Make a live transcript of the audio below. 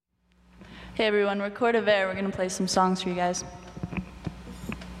Hey everyone, we're Corda Vera. We're gonna play some songs for you guys.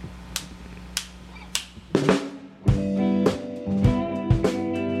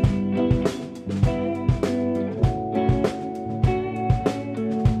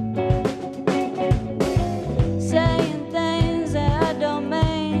 Saying things that I don't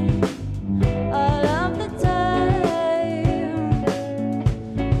mean all of the time.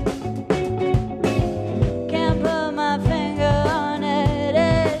 Can't put my finger on it,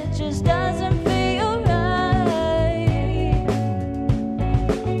 it just doesn't feel right.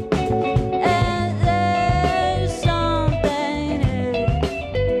 And there's something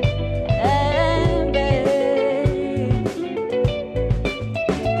embedded.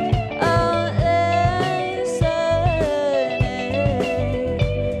 Oh, listening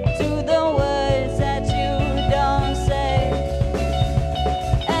to the words that you don't say.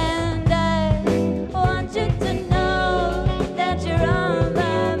 And I want you to know that you're on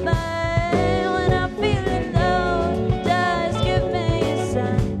my mind. When I'm feeling low, just give me a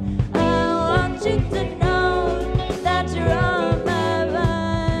sign. I want you to know that you're on my mind.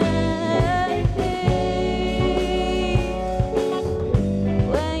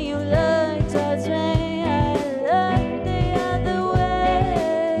 When you look towards me, I look the other way.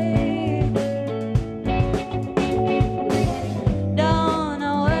 Don't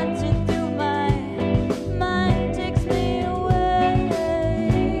know what to do, my mind takes me away.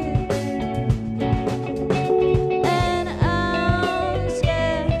 And I'm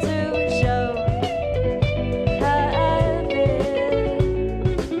scared to show how I feel.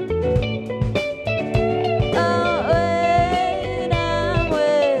 Oh, when I'm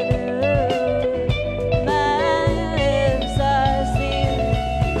with you, my lips are sealed.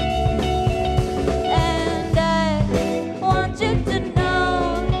 And I want you to know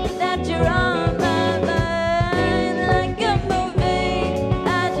that you're on my mind. Like a movie I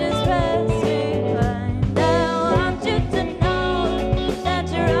just passed behind. I want you to know that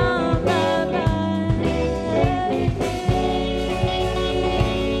you're on my mind.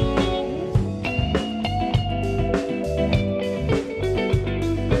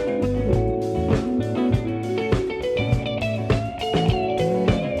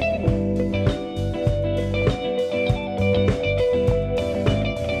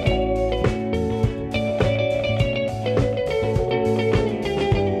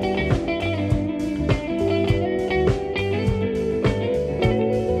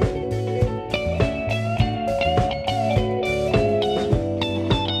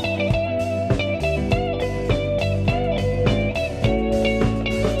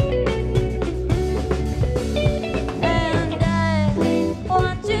 And I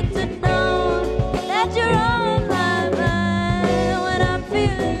want you to know that you're on my mind. When I'm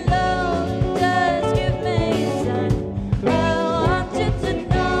feeling low, just give me a sign. I want you to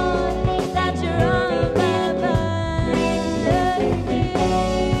know that you're on my mind.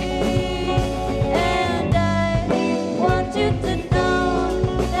 And I want you to know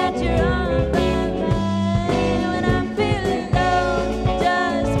that you're on my mind. When I'm feeling low,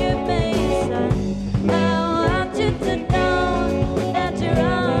 just give me a sign. I want you to know that you're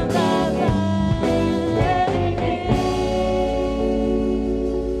on my mind.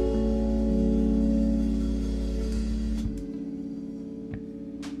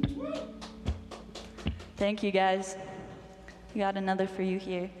 Thank you guys. We got another for you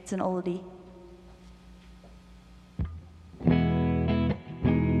here. It's an oldie.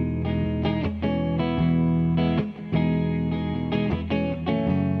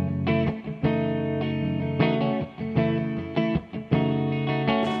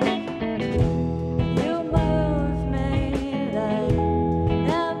 You move me like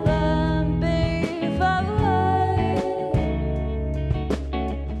never before.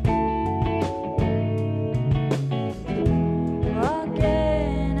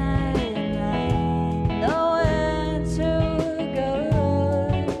 Walking at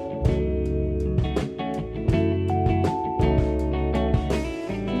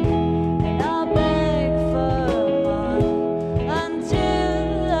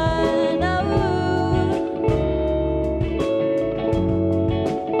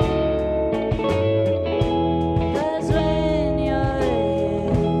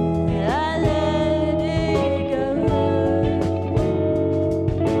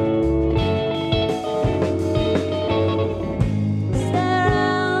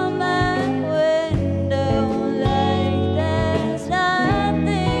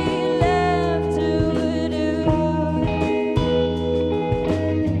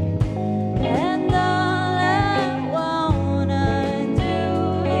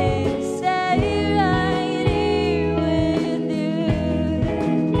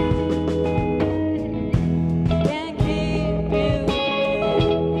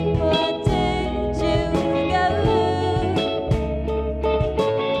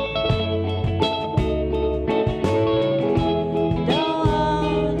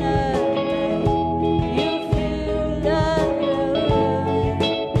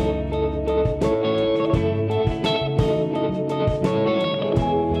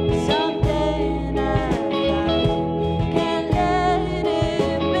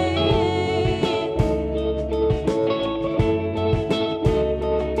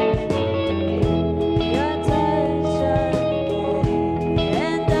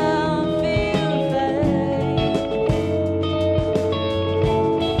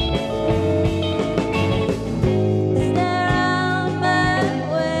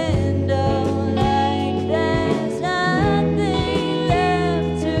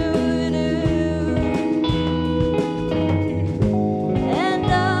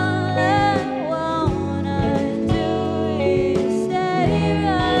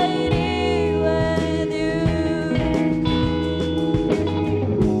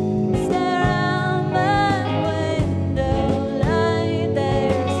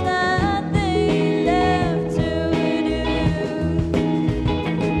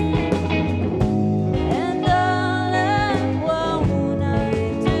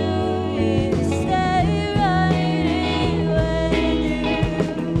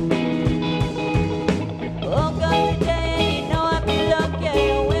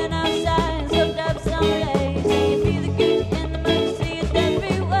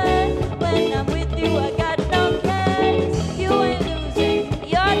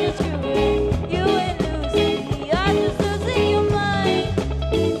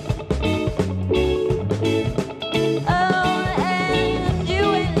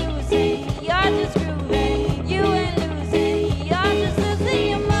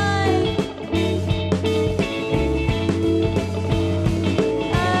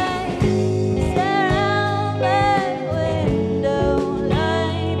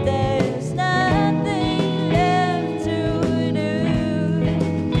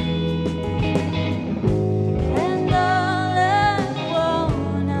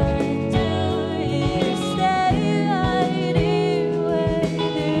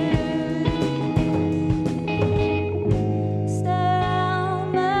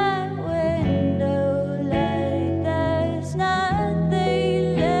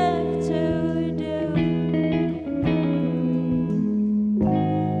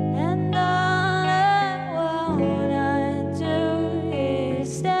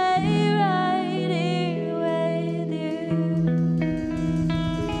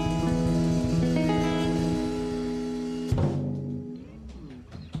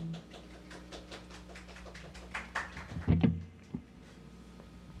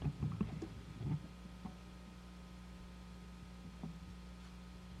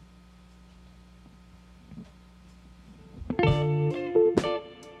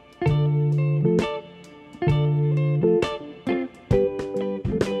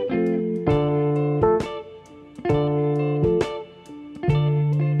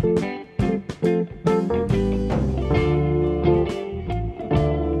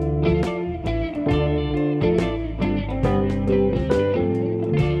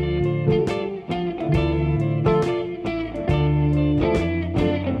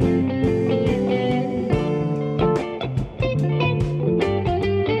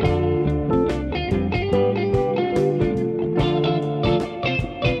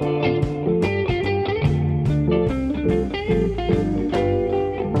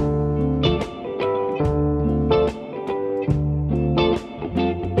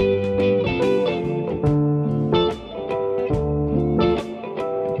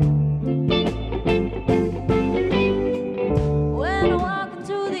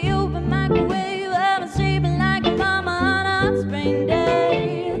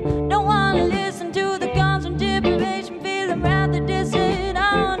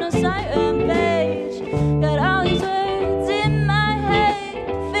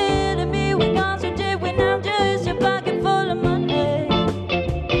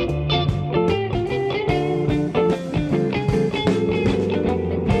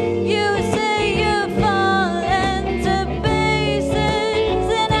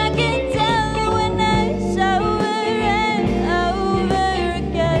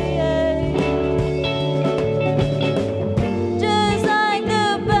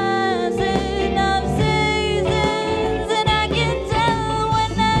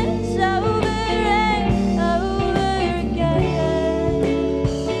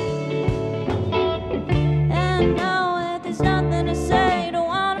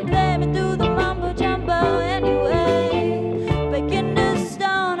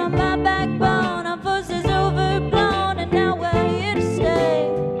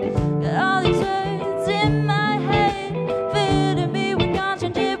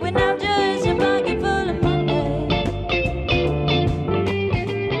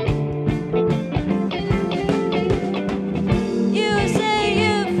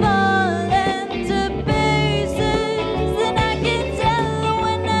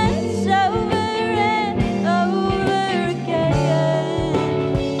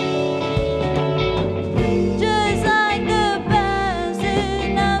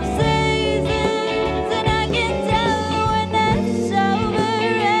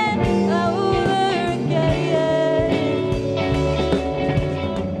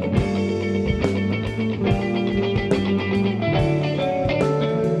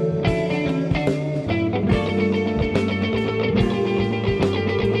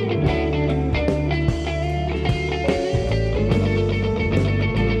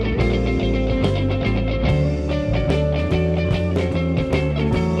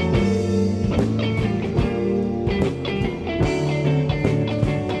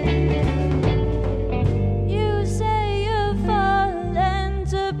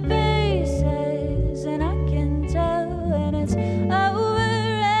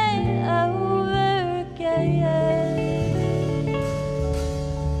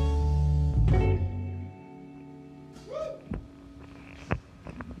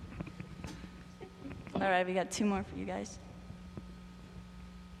right, we got 2 more for you guys.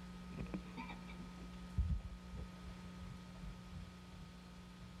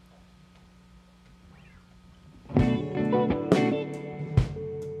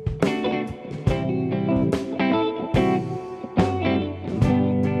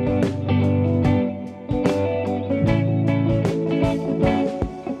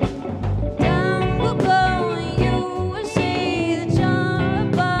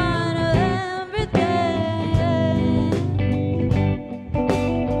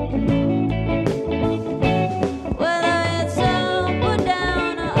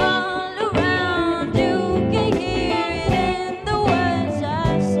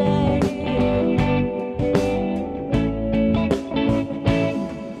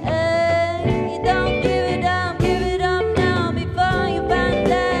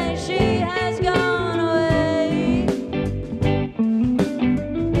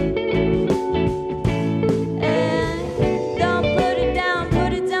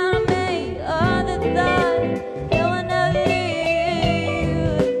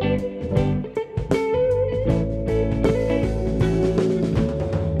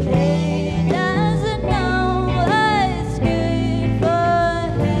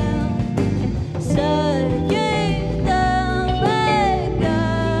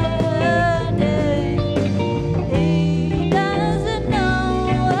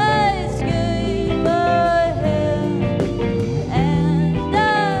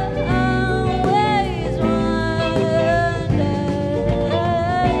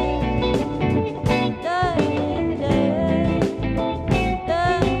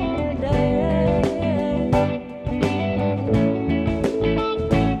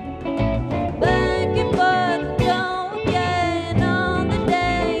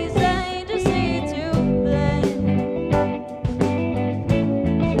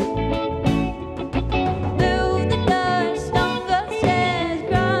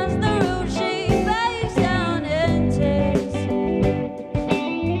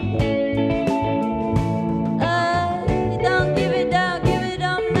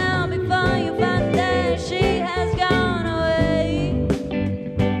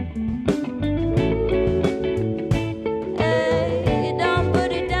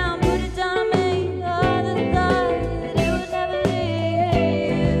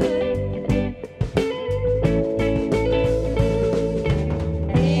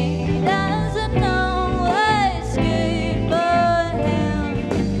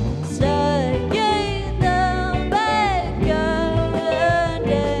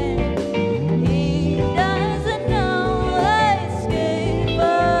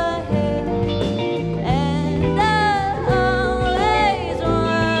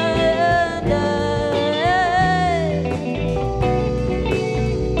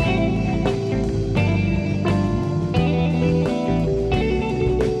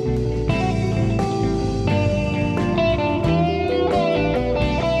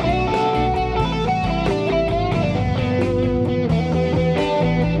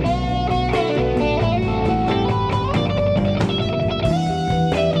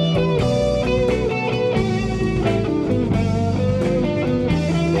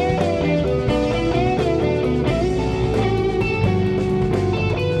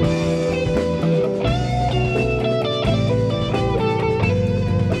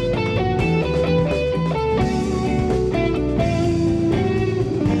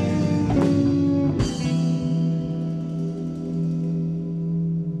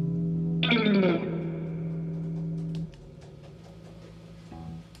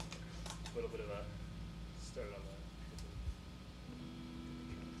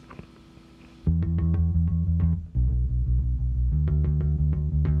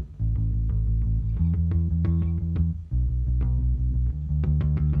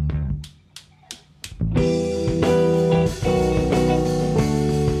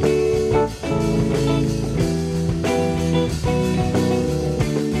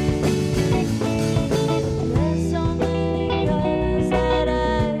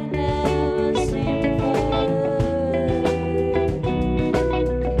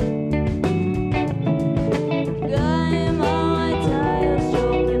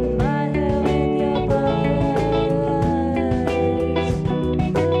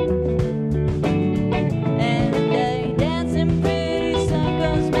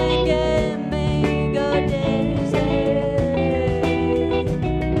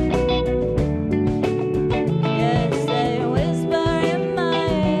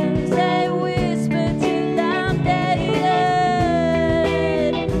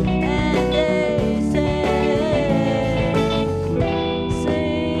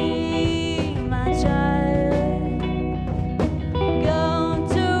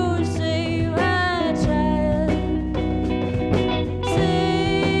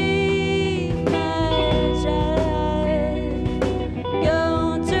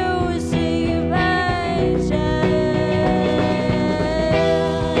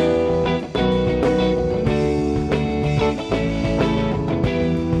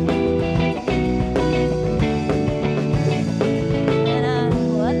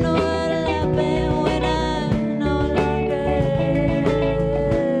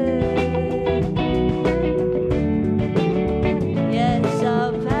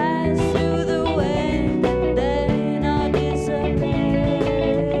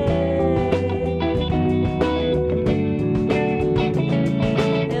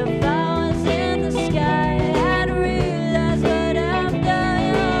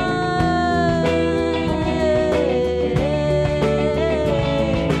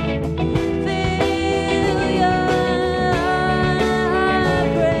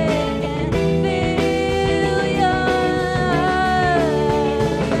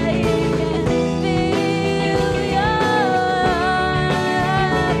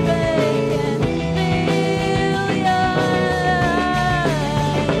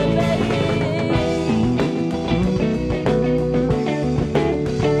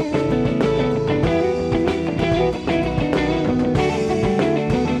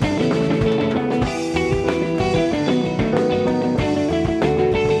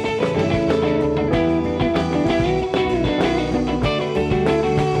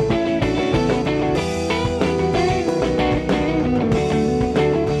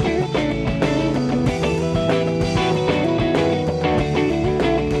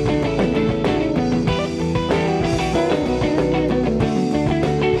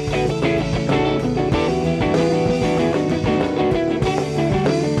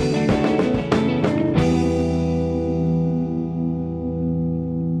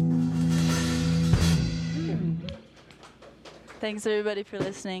 Thanks everybody for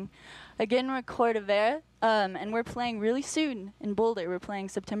listening. Again, we're Corda Vera, and we're playing really soon in Boulder. We're playing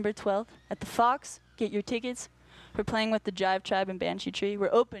September 12th at the Fox. Get your tickets. We're playing with the Jive Tribe and Banshee Tree. We're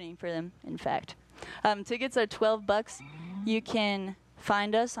opening for them, in fact. Tickets are $12. You can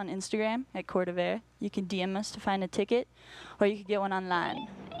find us on Instagram at Corda Vera. You can DM us to find a ticket, or you can get one online.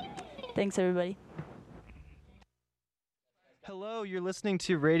 Thanks, everybody. Hello, you're listening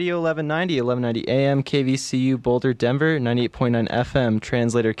to Radio 1190, 1190 AM, KVCU Boulder, Denver, 98.9 FM,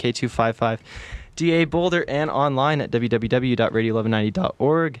 translator K255, DA Boulder, and online at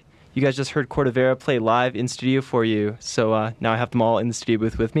www.radio1190.org. You guys just heard Corda Vera play live in studio for you, so now I have them all in the studio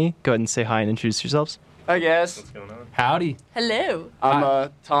booth with me. Go ahead and say hi and introduce yourselves. Hi, guys. What's going on? Howdy. Hello.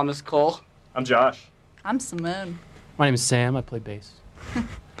 I'm Thomas Cole. I'm Josh. I'm Simone. My name is Sam. I play bass.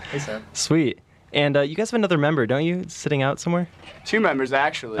 Hey, Sam. Sweet. And you guys have another member, don't you? Sitting out somewhere? 2 members,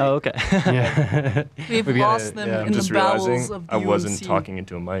 actually. Oh, okay. Yeah. We've lost them in Just the bowels realizing of the I wasn't UMC. talking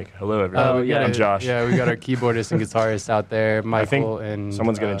into a mic. Hello, everyone. Oh, yeah. I'm Josh. Yeah, we got our keyboardist and guitarist out there, Michael, think and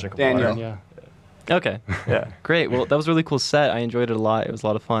Someone's going to drink a Daniel. water. Yeah. Okay. Yeah. Great. Well, that was a really cool set. I enjoyed it a lot. It was a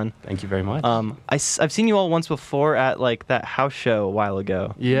lot of fun. Thank you very much. I've seen you all once before at like that house show a while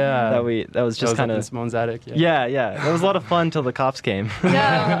ago. yeah. That was just up kind in of Simone's attic. yeah. That was a lot of fun till the cops came.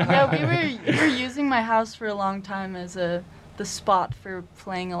 Yeah, we were using my house for a long time as the spot for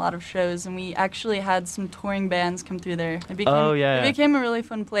playing a lot of shows, and we actually had some touring bands come through there. It became, It became a really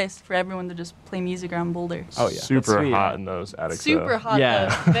fun place for everyone to just play music around Boulder. Oh yeah, Super That's hot in those attics. Super hot, Yeah.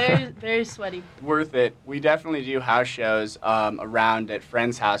 though. Very, very sweaty. Worth it. We definitely do house shows around at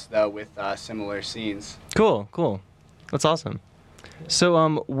friends' house, though, with similar scenes. Cool. That's awesome.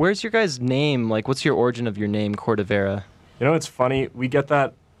 So, where's your guys' name? Like, what's your origin of your name, Corda Vera? You know, it's funny. We get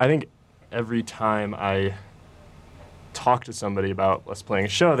that, I think, every time I talk to somebody about us playing a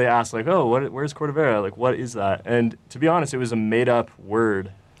show, they ask, like, oh, where's Corda Vera? Like, what is that? And to be honest, it was a made-up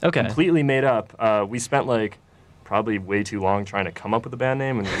word. Okay. Completely made up. We spent, like, probably way too long trying to come up with a band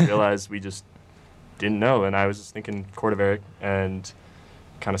name, and we realized we just didn't know. And I was just thinking Corda Vera and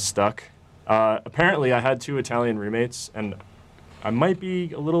kind of stuck. Apparently, I had 2 Italian roommates, and I might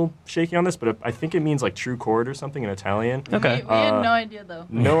be a little shaky on this, but I think it means like true chord or something in Italian. Okay. We had no idea, though.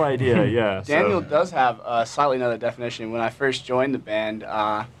 No idea, yeah. Daniel does have a slightly another definition. When I first joined the band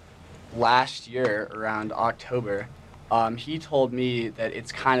last year, around October, he told me that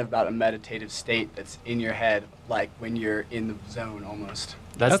it's kind of about a meditative state that's in your head, like when you're in the zone almost.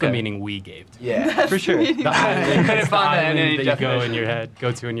 That's the Okay. meaning we gave to it. Yeah. For sure. The island, Couldn't it's the find that in island any that you go definition. in your head,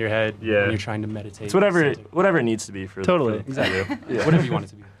 go to in your head Yeah. when you're trying to meditate. It's whatever something. it needs to be for Totally. for Exactly. you. Whatever you want it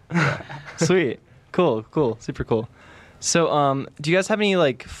to be. Sweet. Cool. Super cool. So, do you guys have any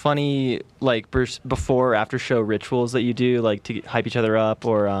like funny like before or after show rituals that you do like to hype each other up,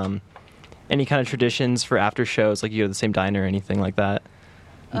 or any kind of traditions for after shows, like you go to the same diner or anything like that?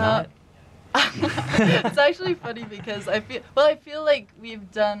 Not. It's actually funny because I feel like we've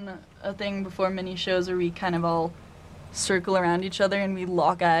done a thing before many shows where we kind of all circle around each other and we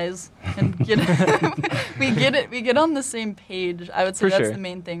lock eyes and get we get on the same page. I would say For that's sure. the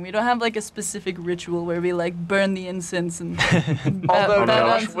main thing. We don't have like a specific ritual where we like burn the incense and Although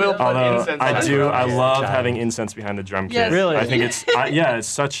bat Josh on will the- put Although incense I on do, the I drum love kit. having incense behind the drum kit. Yes. Really? I think it's it's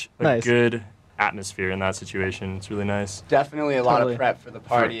such a Nice. good atmosphere in that situation. It's really nice. Definitely a lot Totally. of prep for the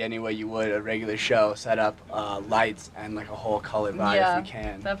party any way you would a regular show. Set up lights and like a whole color vibe Yeah, if we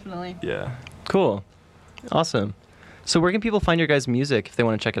can. definitely. Yeah. Cool. Awesome. So, where can people find your guys' music if they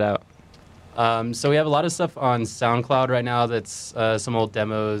want to check it out? So we have a lot of stuff on SoundCloud right now that's some old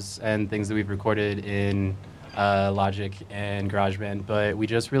demos and things that we've recorded in Logic and GarageBand. But we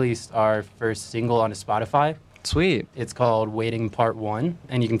just released our first single on Spotify. Sweet. It's called Waiting Part 1,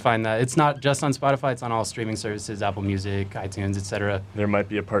 and you can find that. It's not just on Spotify, it's on all streaming services, Apple Music, iTunes, etc. There might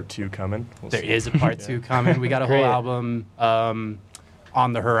be a part 2 coming. We'll There see. is a part 2 coming. We got a Great. whole album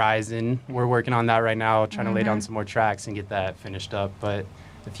on the horizon. We're working on that right now, trying to lay down some more tracks and get that finished up. But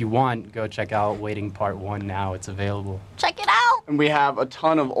if you want, go check out Waiting Part 1 now. It's available. Check it out. And we have a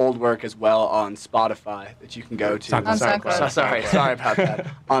ton of old work as well on Spotify that you can go to. On SoundCloud. Sorry about that.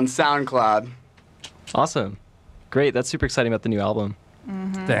 On SoundCloud. Awesome. Great. That's super exciting about the new album.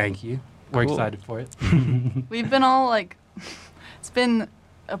 Thank you. We're Cool. excited for it. We've been all like, it's been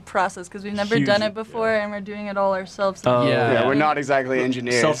a process because we've never Huge, done it before and we're doing it all ourselves. Oh, Yeah. Yeah, we're not exactly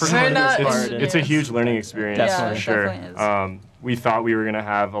engineers. Self-recording We're not is hard. engineers. It's a huge learning experience Definitely. for sure. Definitely is. We thought we were going to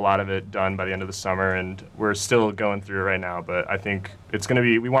have a lot of it done by the end of the summer, and we're still going through it right now. But I think it's going to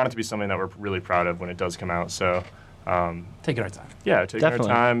be, we want it to be something that we're really proud of when it does come out. So, Taking our time. yeah, taking Definitely.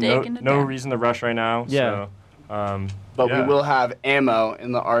 our time. Taking it No down. reason to rush right now. Yeah. But yeah. we will have ammo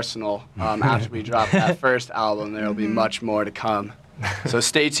in the arsenal after we drop that first album. There will be much more to come. So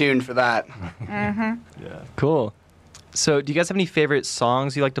stay tuned for that. Yeah. Cool. So, do you guys have any favorite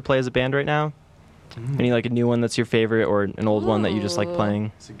songs you like to play as a band right now? Any like a new one that's your favorite, or an old one that you just like Ooh.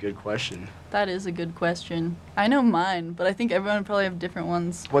 playing? It's a good question. That is a good question. I know mine, but I think everyone would probably have different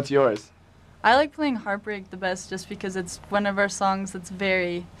ones. What's yours? I like playing Heartbreak the best just because it's one of our songs that's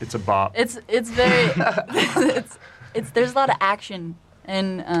very... It's a bop. It's very... it's there's a lot of action,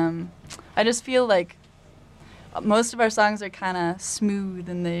 and I just feel like most of our songs are kind of smooth,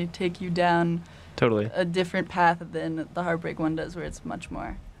 and they take you down Totally. a different path than the Heartbreak one does, where it's much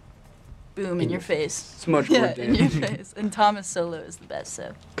more boom in your face. It's much more Yeah, in your damn. face. And Thomas solo is the best,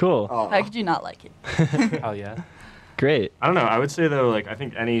 so Cool. Oh. how could you not like it? Hell yeah. Great. I don't know. I would say though, like I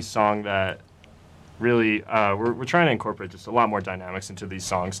think any song that really we're trying to incorporate just a lot more dynamics into these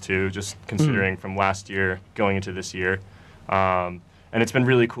songs too. Just considering from last year going into this year, and it's been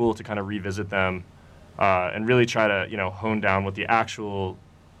really cool to kind of revisit them and really try to hone down what the actual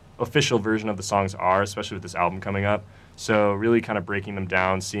official version of the songs are, especially with this album coming up. So really kind of breaking them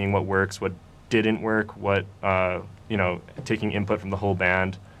down, seeing what works, what didn't work, what taking input from the whole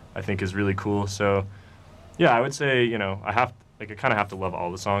band, I think is really cool. So yeah, I would say I kind of have to love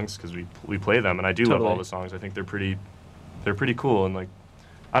all the songs because we play them, and I do love Totally. all the songs. I think they're pretty cool, and like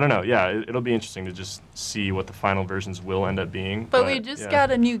I don't know, yeah, it'll be interesting to just see what the final versions will end up being. But we just yeah.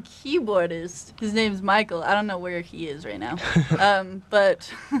 got a new keyboardist. His name's Michael. I don't know where he is right now.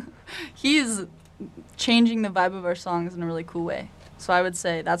 But he's changing the vibe of our songs in a really cool way. So I would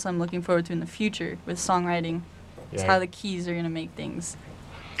say that's what I'm looking forward to in the future with songwriting. It's Yeah. how the keys are going to make things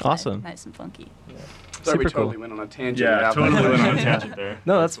Awesome. nice and funky. Sorry, we Super cool. totally went on a tangent. Yeah, without totally that went on a question. tangent there.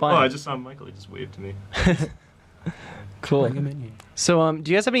 No, that's fine. Oh, I just saw Michael. He just waved to me. Cool. Bring 'em in here. So,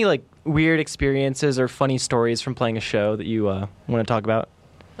 do you guys have any like weird experiences or funny stories from playing a show that you want to talk about?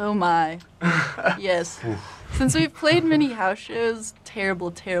 Oh my. Yes. Since we've played many house shows,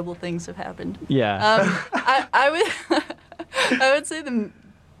 terrible, terrible things have happened. Yeah. I would I would say the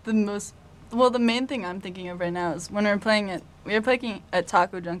main thing I'm thinking of right now is when we were playing at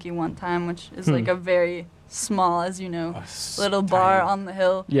Taco Junkie one time, which is like a very small, as you know, little bar on the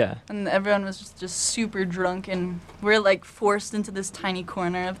hill. Yeah. And everyone was just super drunk, and we're like forced into this tiny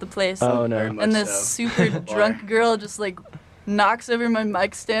corner of the place. Oh Very no. much And this so. super drunk girl just like knocks over my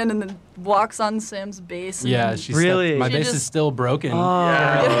mic stand and then walks on Sam's bass. And Yeah, then she Really? stepped, my She bass just- is still broken.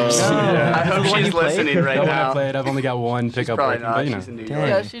 Yeah. Yeah. I hope The one she's you play? listening right That one I now. played, I've only got one She's pickup probably working, not. but She's in New Dang. York.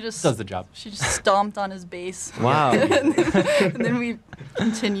 yeah, she just does the job. She just stomped on his bass. Wow. and then we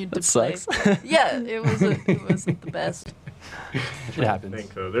continued to That play. sucks. Yeah, it wasn't the best. It happens. I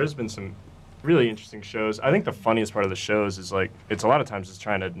think though, there's been some really interesting shows. I think the funniest part of the shows is like it's a lot of times just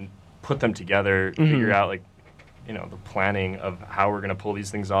trying to put them together, figure out like the planning of how we're gonna pull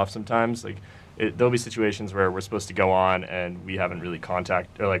these things off. Sometimes like there'll be situations where we're supposed to go on and we haven't really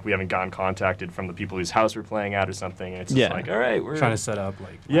we haven't gotten contacted from the people whose house we're playing at or something. And it's just Yeah. like, all right, we're Trying to set up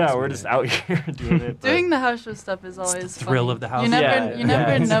like. yeah, last we're minute. just out here doing it. but- Doing the house show stuff is always the thrill funny. of the house You show. never, Yeah, you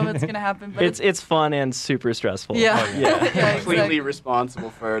never yeah. know what's gonna happen, but It's fun and super stressful. yeah, Oh, yeah. yeah, Completely exactly. responsible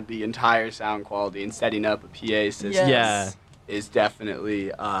for the entire sound quality, and setting up a PA system Yes. Yeah. is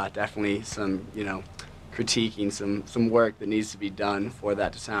definitely some critiquing some work that needs to be done for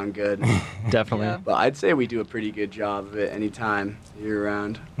that to sound good. Definitely. Yeah. But I'd say we do a pretty good job of it anytime year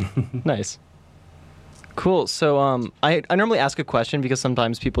round. Nice. Cool. So I normally ask a question because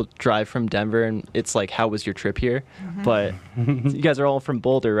sometimes people drive from Denver and it's like, how was your trip here? But you guys are all from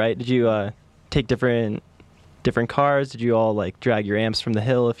Boulder, right? Did you take different cars? Did you all like drag your amps from the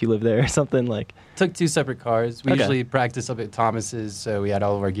hill if you live there or something like? Took two separate cars. We Okay. usually practice up at Thomas's, so we had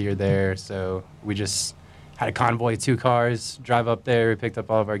all of our gear there. So we just had a convoy of 2 cars, drive up there, we picked up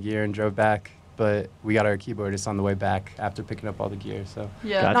all of our gear and drove back. But we got our keyboardist on the way back after picking up all the gear. So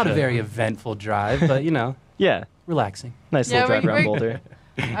Yeah. Gotcha. not a very eventful drive, but Yeah. relaxing. Nice Yeah, little drive we're- around Boulder.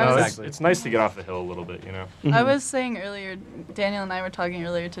 I No, was- it's, it's nice to get off the hill a little bit, I was saying earlier, Daniel and I were talking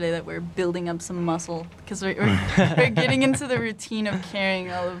earlier today that we're building up some muscle because we're getting into the routine of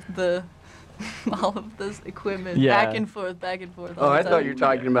carrying all of this equipment Yeah. back and forth. Oh, all the I thought time. you were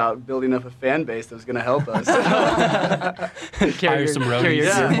talking about building up a fan base that was going to help us. Hire some carry your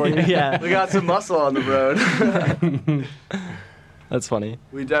roadies. gear for you. Yeah. We got some muscle on the road. That's funny.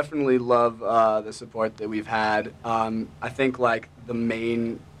 We definitely love the support that we've had. I think like the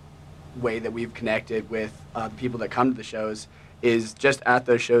main way that we've connected with the people that come to the shows is just at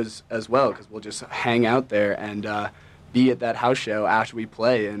those shows as well, because we'll just hang out there and be at that house show after we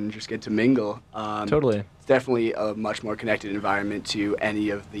play and just get to mingle. Totally. It's definitely a much more connected environment to any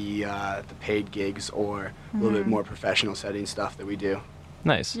of the paid gigs or a little bit more professional setting stuff that we do.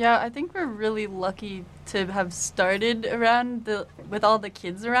 Nice. Yeah, I think we're really lucky to have started with all the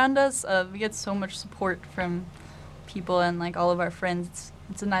kids around us. We get so much support from people and like all of our friends.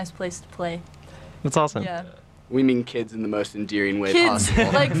 It's a nice place to play. That's awesome. Yeah. We mean kids in the most endearing way Kids,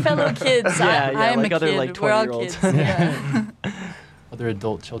 possible. like fellow kids. Yeah, I'm like a other, kid. like, We're all 20-year-olds. kids. Yeah. Other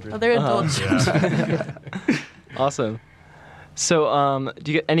adult children. Other adult Uh-huh. children. Awesome. So,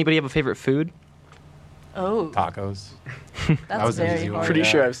 anybody have a favorite food? Oh, Tacos. That that's was an very easy one. hard. Pretty Yeah.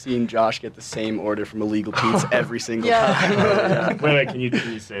 sure I've seen Josh get the same order from Illegal Pete's every single Yeah. time. Wait, can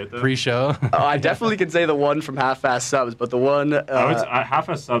you say it though? Pre-show. Oh, I definitely can say the one from Half-Fast Subs, but the one...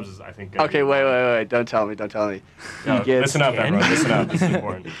 Half-Ass Subs is, I think. okay, wait. Don't tell me. No, He gets- listen up, everyone. Listen up. This is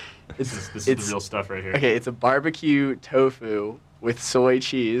important. It's, This is the real stuff right here. Okay, it's a barbecue tofu with soy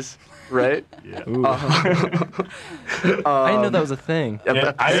cheese, right? Yeah. Ooh. I didn't know that was a thing.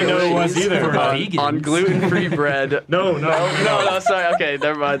 Yeah, I didn't know it was either. For on, vegans. on gluten-free bread. No, Sorry. Okay,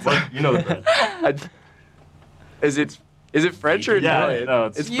 never mind. You know the bread. Is it French or Yeah, Italian? no,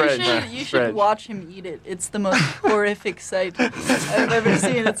 it's You French. should It's you should French. watch him eat it. It's the most horrific sight I've ever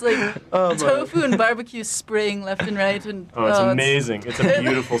seen. It's like Oh, my. tofu and barbecue spraying left and right, and Oh, it's amazing. It's a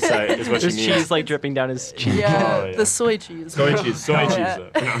beautiful sight, is what she There's means. cheese like dripping down his cheek. Yeah, Oh, yeah. the soy cheese. Soy cheese. Soy cheese.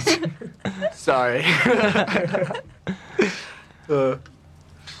 Yeah. Sorry.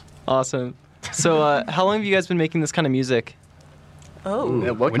 Awesome. So, how long have you guys been making this kind of music? Oh, Yeah,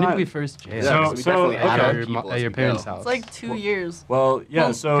 what When kind? did we first jam? Yeah, So- 'cause we so, definitely okay. add At on your, people at as your we parents' go. house. it's like 2 years. Well, yeah.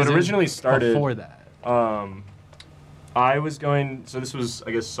 Well, So it 'Cause originally started. before that. I was going. So this was,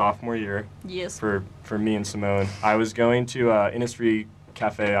 I guess, sophomore year Yes. for me and Simone. I was going to Innisfree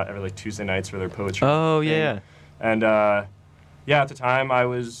Cafe every like Tuesday nights for their poetry. Oh, thing. yeah. And yeah, at the time I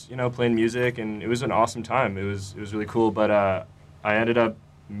was playing music, and it was an awesome time. It was really cool. But I ended up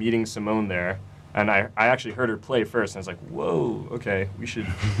meeting Simone there, and I actually heard her play first, and I was like, whoa, okay, we should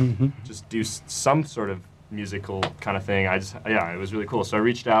just do some sort of musical kind of thing. It was really cool. So I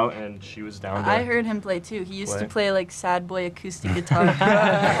reached out, and she was down there. I heard him play too. He used to Play. play like sad boy acoustic guitar.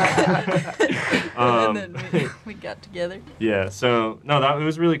 And then we got together. Yeah, so no, it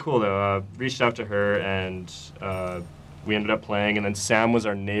was really cool though. Reached out to her, and we ended up playing, and then Sam was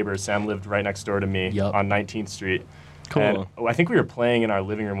our neighbor. Sam lived right next door to me Yup. on 19th Street. Cool. And, I think we were playing in our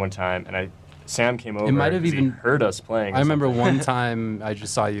living room one time, and Sam came over. might have 'cause he even- heard us playing. or I remember something. one time I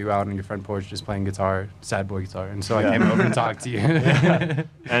just saw you out on your front porch just playing guitar, sad boy guitar, and so I Yeah. came over and talked to you.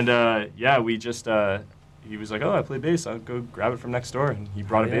 And we just he was like, "Oh, I play bass. I'll go grab it from next door." And he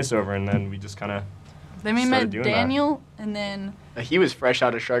brought a Yeah. bass over, and then we just kind of Then we Started met doing that. Daniel, and then He was fresh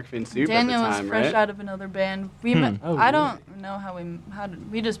out of Shark Fin Soup Daniel at the was time, fresh right? out of another band. We Hmm. met. Oh, I really? don't know how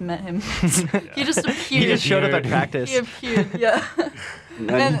did we just met him? He just appeared. He just showed up at Appeared. practice. He appeared. Yeah.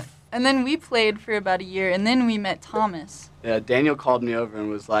 And then we played for about a year, and then we met Thomas. Yeah, Daniel called me over and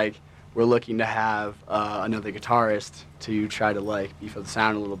was like, "We're looking to have another guitarist to try to like beef up the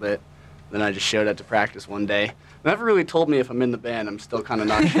sound a little bit." Then I just showed up to practice one day. Never really told me if I'm in the band. I'm still kind of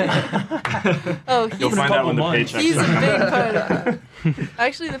not sure. Oh, you'll he's find out when the months. paycheck. he's a big part of it.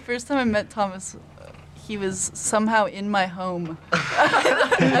 Actually, the first time I met Thomas, he was somehow in my home.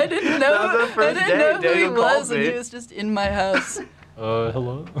 I didn't know. That was the first I didn't day know who he Daniel called was, and me. he was just in my house.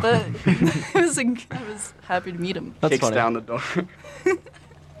 Hello? But I was happy to meet him. That's Kicks funny. down the door.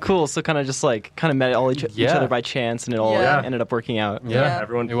 Cool. So kind of just like met all each Yeah. other by chance, and it all Yeah. ended up working out. Yeah. Yeah.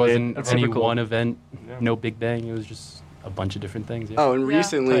 Everyone It wasn't That's any super cool. one event, Yeah. no big bang. It was just a bunch of different things. Yeah. Oh, and Yeah.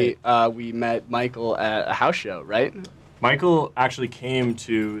 recently we met Michael at a house show, right? Michael actually came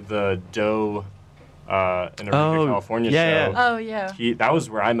to the Doe in Eureka, Oh, California yeah, show. yeah. Oh yeah. That was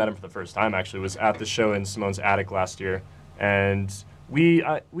where I met him for the first time. Actually, was at the show in Simone's attic last year, and we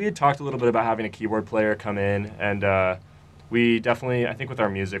had talked a little bit about having a keyboard player come in, and we definitely, I think, with our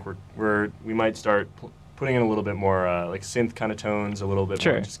music, we might start putting in a little bit more like synth kind of tones, a little bit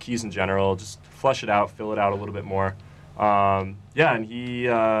Sure. more just keys in general, just flush it out, fill it out a little bit more. Yeah, and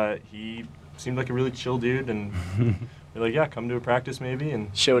he seemed like a really chill dude, and we're like, yeah, come to a practice maybe, and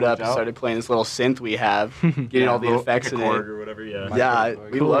Showed up worked and out. started playing this little synth we have, getting all the little- effects like in a it. chord or whatever. Yeah. Yeah,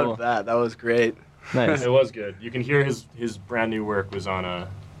 we Cool. loved that. That was great. Nice. It was good. You can hear his brand new work was on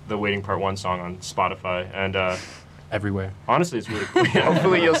the Waiting Part 1 song on Spotify, and Everywhere. honestly, it's really cool.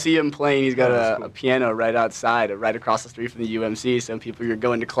 Hopefully you'll see him playing. He's got Oh, that's a cool. piano right outside, right across the street from the UMC. Some people you're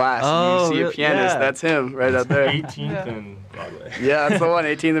going to class, Oh, and you see a really? pianist. Yeah. That's him right out there. 18th Yeah. and Broadway. Yeah, that's the one,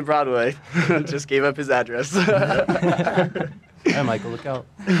 18th and Broadway. Just gave up his address. Hi, Michael, look out.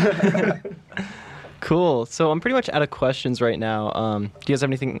 Cool. So I'm pretty much out of questions right now. Do you guys have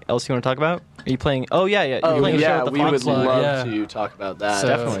anything else you want to talk about? Are you playing? Oh yeah. You're Oh playing a show yeah, at the we Fox would Club. love yeah. to talk about that. So,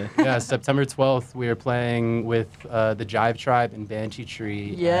 Definitely. Yeah, September 12th, we are playing with the Jive Tribe and Banshee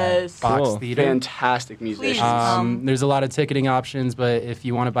Tree Yes. at Fox Cool. Theater. Fantastic musicians. Please. There's a lot of ticketing options, but if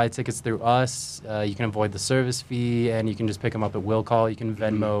you want to buy tickets through us, you can avoid the service fee, and you can just pick them up at will call. You can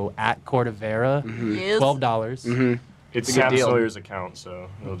Venmo at Corda Vera, Yes. $12. Mhm. It's It's a good Sam deal. Sawyer's account, so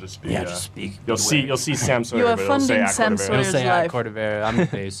it'll just be. just speak. You'll see Sam Sawyer, are but it'll say funding at Sam Corda Vera. It'll Sawyer's say at life. Corda Vera. I'm the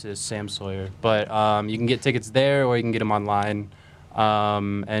bassist, Sam Sawyer. But you can get tickets there, or you can get them online.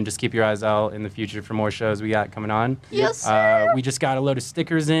 And just keep your eyes out in the future for more shows we got coming on. Yes, sir. We just got a load of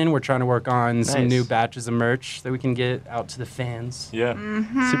stickers in. We're trying to work on some Nice. new batches of merch that we can get out to the fans. Yeah.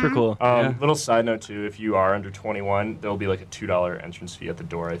 Super cool. Yeah. Little side note too: if you are under 21, there'll be like a $2 entrance fee at the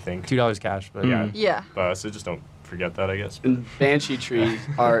door, I think. $2 cash, but Mm. Yeah. So just don't forget that, I guess. And Banshee Trees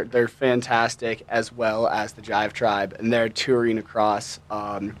they're fantastic, as well as the Jive Tribe, and they're touring across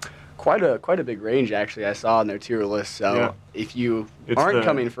quite a big range actually. I saw on their tour list. So Yeah. if you It's aren't the-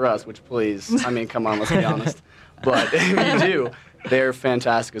 coming for us, which please, I mean, come on, let's be honest. But if you do, they're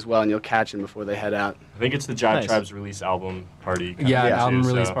fantastic as well, and you'll catch them before they head out. I think it's the Jive Nice. Tribe's release album party. kind yeah, of an thing, album too,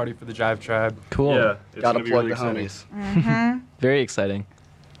 release so- party for the Jive Tribe. Cool. Yeah, it's Gotta gonna be plug really the exciting. homies. Very exciting.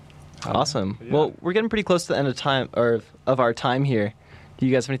 Awesome. Yeah. Well, we're getting pretty close to the end of time or of our time here. Do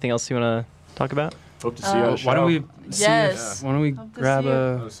you guys have anything else you want to talk about? Hope to see you on the show. Why don't we see Yes. if, why don't we Hope to grab see you.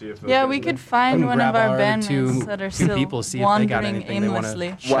 a Let's see if Yeah, those we guys could are- find Come one of grab our our bandmates two- that are two still people, see if they got wandering anything they wanna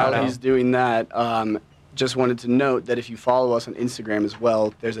aimlessly. shout While out. he's doing that, just wanted to note that if you follow us on Instagram as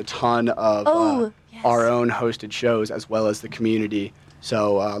well, there's a ton of Yes. our own hosted shows as well as the community.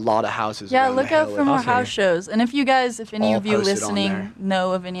 So a lot of houses. Yeah, around look the out hill for if- more Awesome. house shows. And if you guys, if any All of you posted on there. listening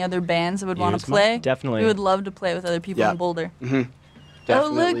know of any other bands that would want Here's to play, Definitely. we would love to play with other people Yeah. in Boulder.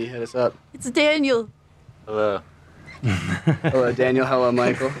 Definitely look. hit us up. It's Daniel. Hello. Hello, Daniel. Hello,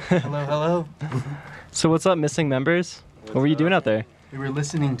 Michael. Hello. So what's up, missing members? What were you doing out there? We were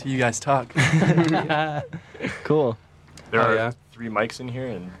listening to you guys talk. Cool. There Oh, are yeah. 3 mics in here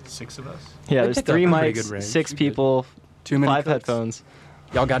and 6 of us. Yeah, They there's picked up 3 a pretty mics, good range. 6 You good. people, Too many 5 cooks. headphones.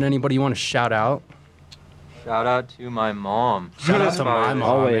 Y'all got anybody you want to shout out? Shout out to my mom. Shout out to my mom.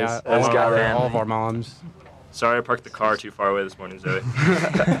 Always. Yeah, Let's all, go, of our, man. all of our moms. Sorry, I parked the car too far away this morning, Zoe.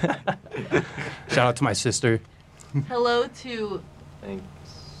 Shout out to my sister, Hello to Thanks.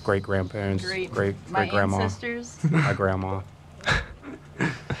 great grandparents, great my grandma, ancestors. my grandma.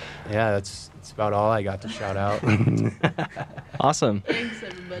 Yeah, that's about all I got to shout out. Awesome. Thanks,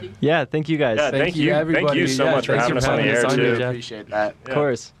 everybody. Yeah, thank you guys. Yeah, thank you. Thank everybody. you so Yeah, much for thanks having us on the air, us too. Jeff. Appreciate that. Of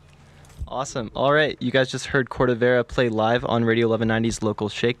course. Awesome. All right, you guys just heard Corda Vera play live on Radio 1190's local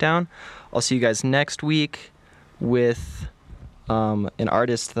Shakedown. I'll see you guys next week with an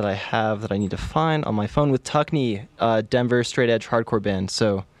artist that I have that I need to find on my phone with Tuckney, Denver straight edge hardcore band.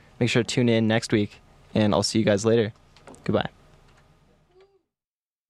 So make sure to tune in next week, and I'll see you guys later. Goodbye.